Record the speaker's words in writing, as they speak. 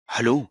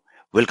Hello,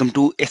 welcome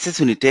to SS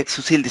Unitech.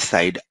 Susil this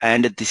side,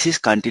 and this is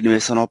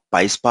continuation of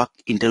PySpark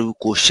interview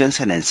questions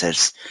and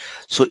answers.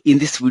 So in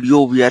this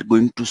video, we are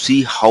going to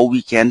see how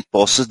we can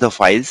process the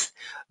files.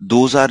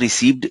 Those are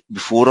received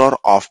before or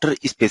after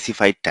a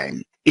specified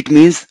time. It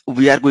means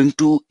we are going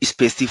to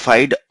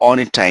specify on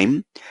a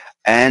time,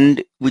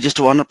 and we just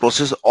want to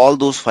process all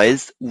those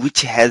files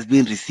which has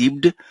been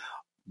received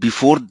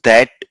before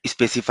that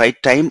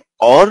specified time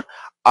or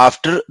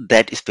after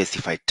that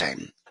specified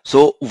time.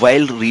 So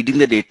while reading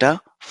the data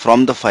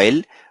from the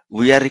file,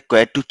 we are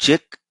required to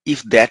check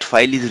if that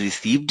file is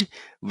received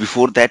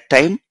before that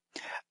time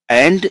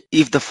and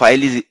if the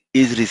file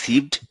is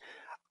received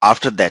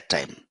after that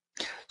time.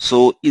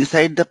 So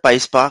inside the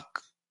PySpark,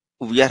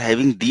 we are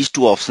having these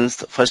two options.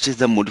 First is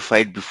the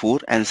modified before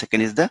and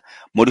second is the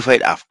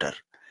modified after.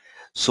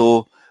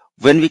 So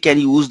when we can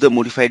use the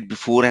modified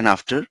before and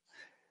after,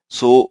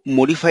 so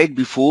modified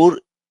before,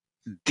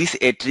 this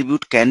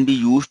attribute can be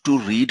used to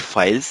read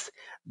files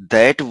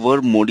that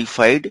were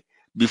modified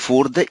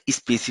before the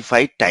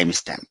specified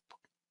timestamp.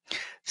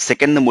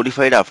 Second, the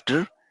modified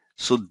after.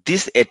 So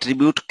this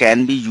attribute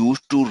can be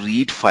used to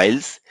read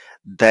files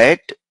that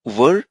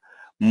were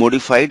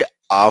modified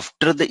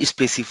after the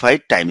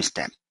specified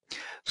timestamp.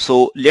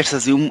 So let's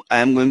assume I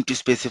am going to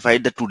specify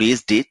the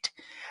today's date,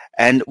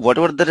 and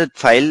whatever the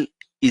file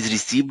is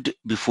received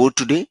before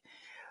today,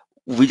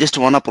 we just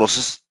want to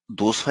process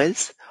those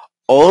files,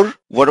 or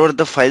whatever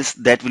the files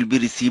that will be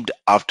received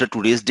after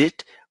today's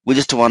date, we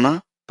just want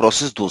to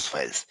process those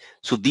files.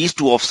 So these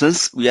two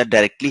options we are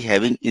directly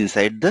having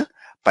inside the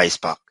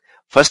PySpark.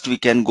 First, we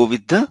can go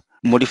with the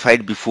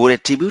modified before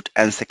attribute,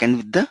 and second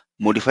with the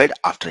modified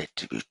after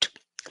attribute.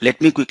 Let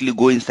me quickly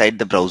go inside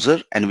the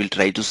browser and we'll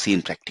try to see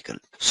in practical.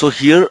 So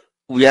here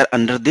we are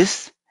under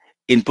this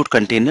input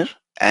container,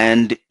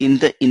 and in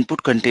the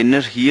input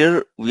container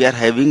here we are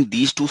having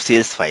these two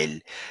sales file.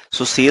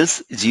 So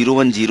sales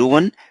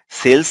 0101,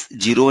 sales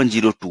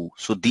 0102.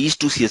 So these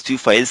two CSV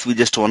files we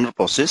just want to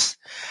process,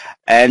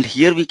 and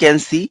here we can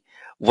see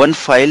one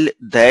file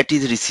that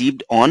is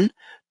received on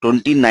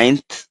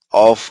 29th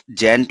of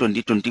Jan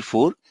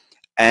 2024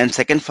 and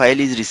second file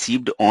is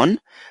received on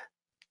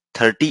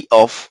 30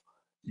 of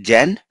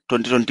Jan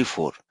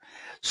 2024.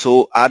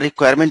 So our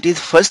requirement is,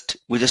 first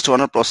we just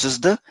want to process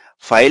the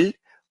file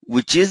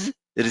which is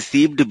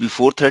received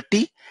before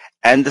 30,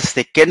 and the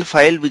second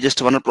file we just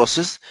want to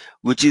process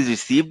which is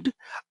received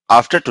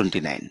after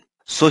 29.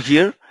 So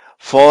here,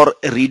 for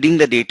reading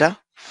the data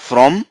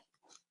from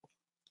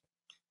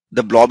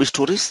the blob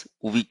storage,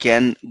 we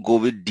can go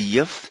with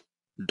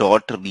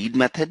df.read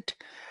method,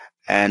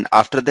 and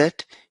after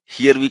that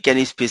here we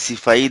can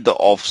specify the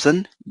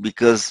option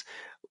because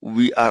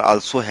we are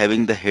also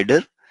having the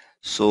header.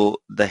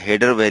 So the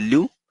header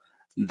value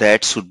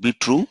that should be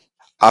true.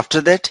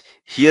 After that,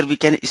 here we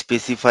can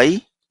specify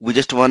we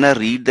just want to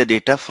read the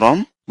data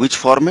from which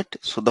format.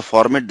 So the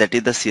format that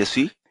is the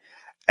CSV,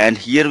 and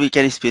here we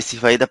can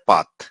specify the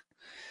path.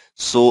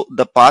 So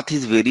the path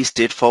is very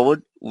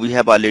straightforward. We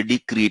have already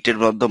created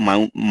one of the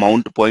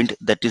mount point,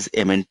 that is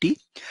MNT.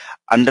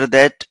 Under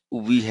that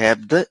we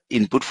have the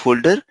input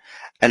folder,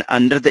 and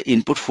under the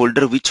input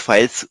folder which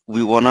files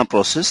we want to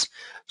process.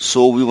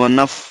 So we want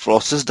to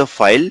process the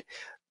file,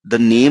 the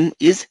name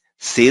is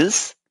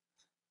sales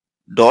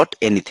dot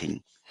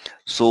anything.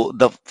 So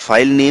the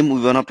file name we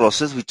want to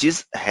process which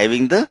is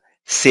having the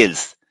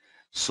sales.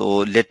 So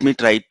let me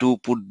try to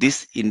put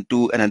this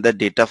into another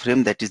data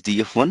frame, that is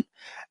df1,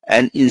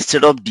 and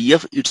instead of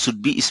df it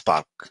should be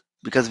Spark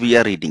because we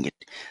are reading it.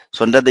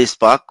 So under the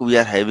Spark we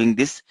are having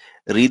this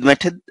read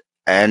method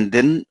and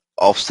then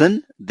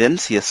option, then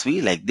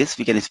CSV, like this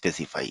we can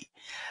specify.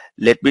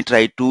 Let me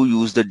try to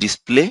use the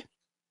display,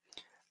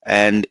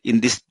 and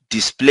in this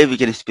display we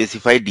can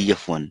specify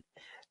df1.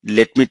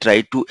 Let me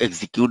try to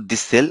execute this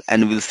cell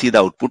and we'll see the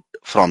output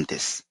from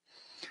this.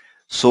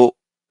 So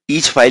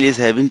each file is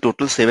having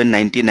total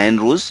 799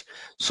 rows.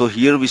 So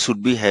here we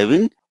should be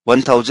having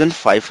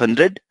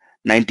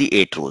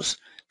 1598 rows.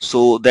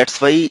 So that's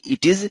why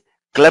it is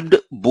clubbed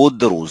both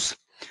the rows.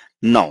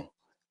 Now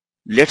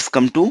let's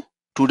come to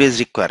today's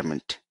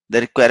requirement.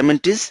 The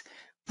requirement is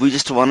we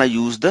just want to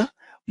use the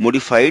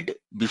modified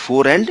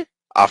before and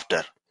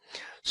after.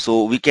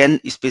 So we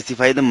can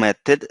specify the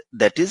method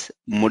that is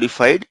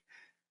modified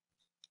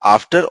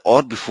after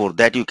or before,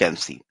 that you can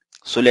see.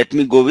 So let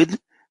me go with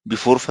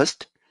before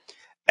first,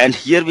 and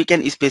here we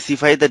can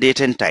specify the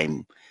date and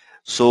time.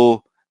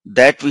 So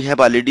that we have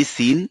already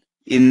seen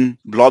in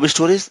blob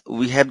storage.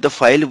 We have the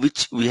file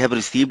which we have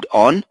received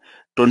on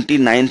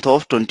 29th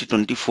of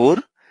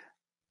 2024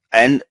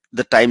 and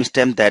the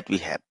timestamp that we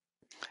have.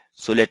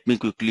 So let me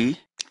quickly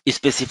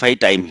specify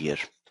time here.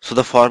 So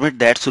the format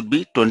that should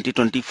be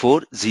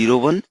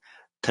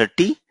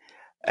 2024-01-30,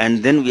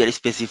 and then we are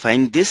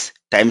specifying this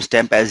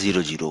timestamp as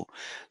 00.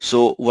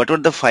 So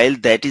whatever the file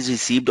that is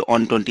received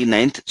on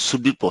 29th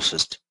should be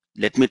processed.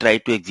 Let me try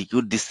to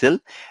execute this cell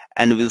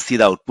and we'll see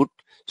the output.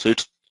 So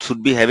it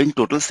should be having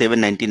total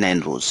 799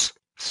 rows.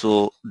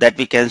 So that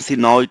we can see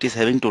now it is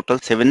having total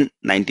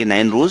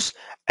 799 rows,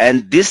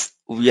 and this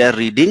we are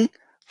reading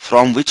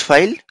From which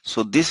file?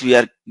 So this we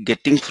are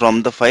getting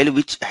from the file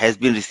which has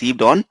been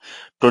received on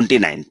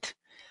 29th.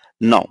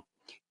 Now,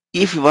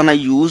 if you wanna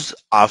use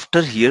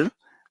after here,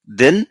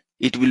 then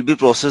it will be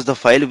process the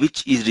file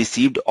which is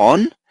received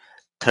on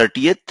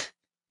 30th.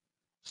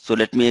 So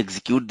let me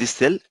execute this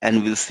cell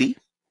and we'll see.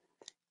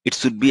 It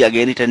should be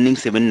again returning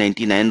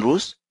 799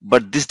 rows,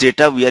 but this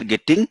data we are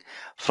getting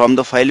from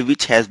the file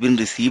which has been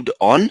received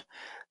on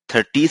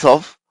 30th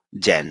of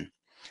Jan.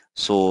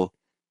 So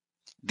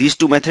these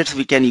two methods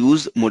we can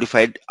use,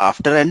 modified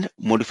after and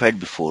modified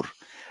before.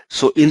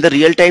 So in the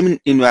real-time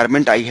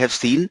environment, I have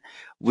seen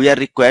we are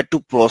required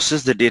to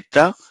process the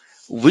data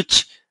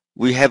which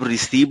we have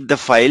received the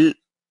file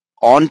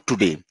on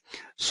today.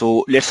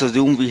 So let's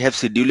assume we have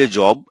scheduled a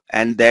job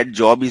and that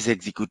job is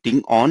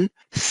executing on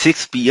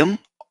 6 p.m.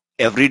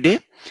 every day,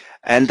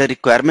 and the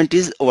requirement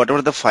is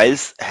whatever the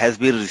files has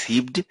been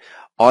received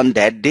on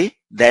that day,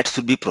 that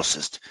should be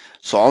processed.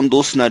 So on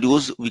those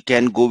scenarios we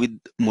can go with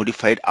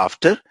modified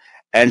after,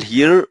 and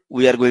here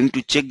we are going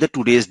to check the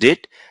today's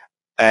date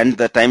and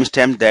the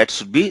timestamp that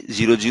should be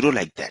 00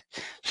 like that.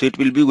 So it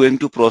will be going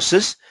to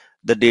process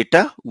the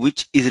data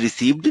which is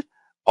received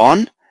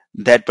on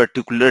that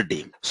particular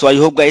day. So I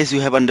hope guys you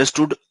have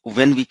understood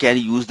when we can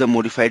use the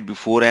modified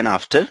before and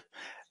after,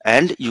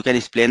 and you can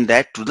explain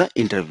that to the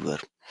interviewer.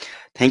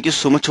 Thank you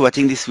so much for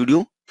watching this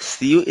video.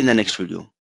 See you in the next video.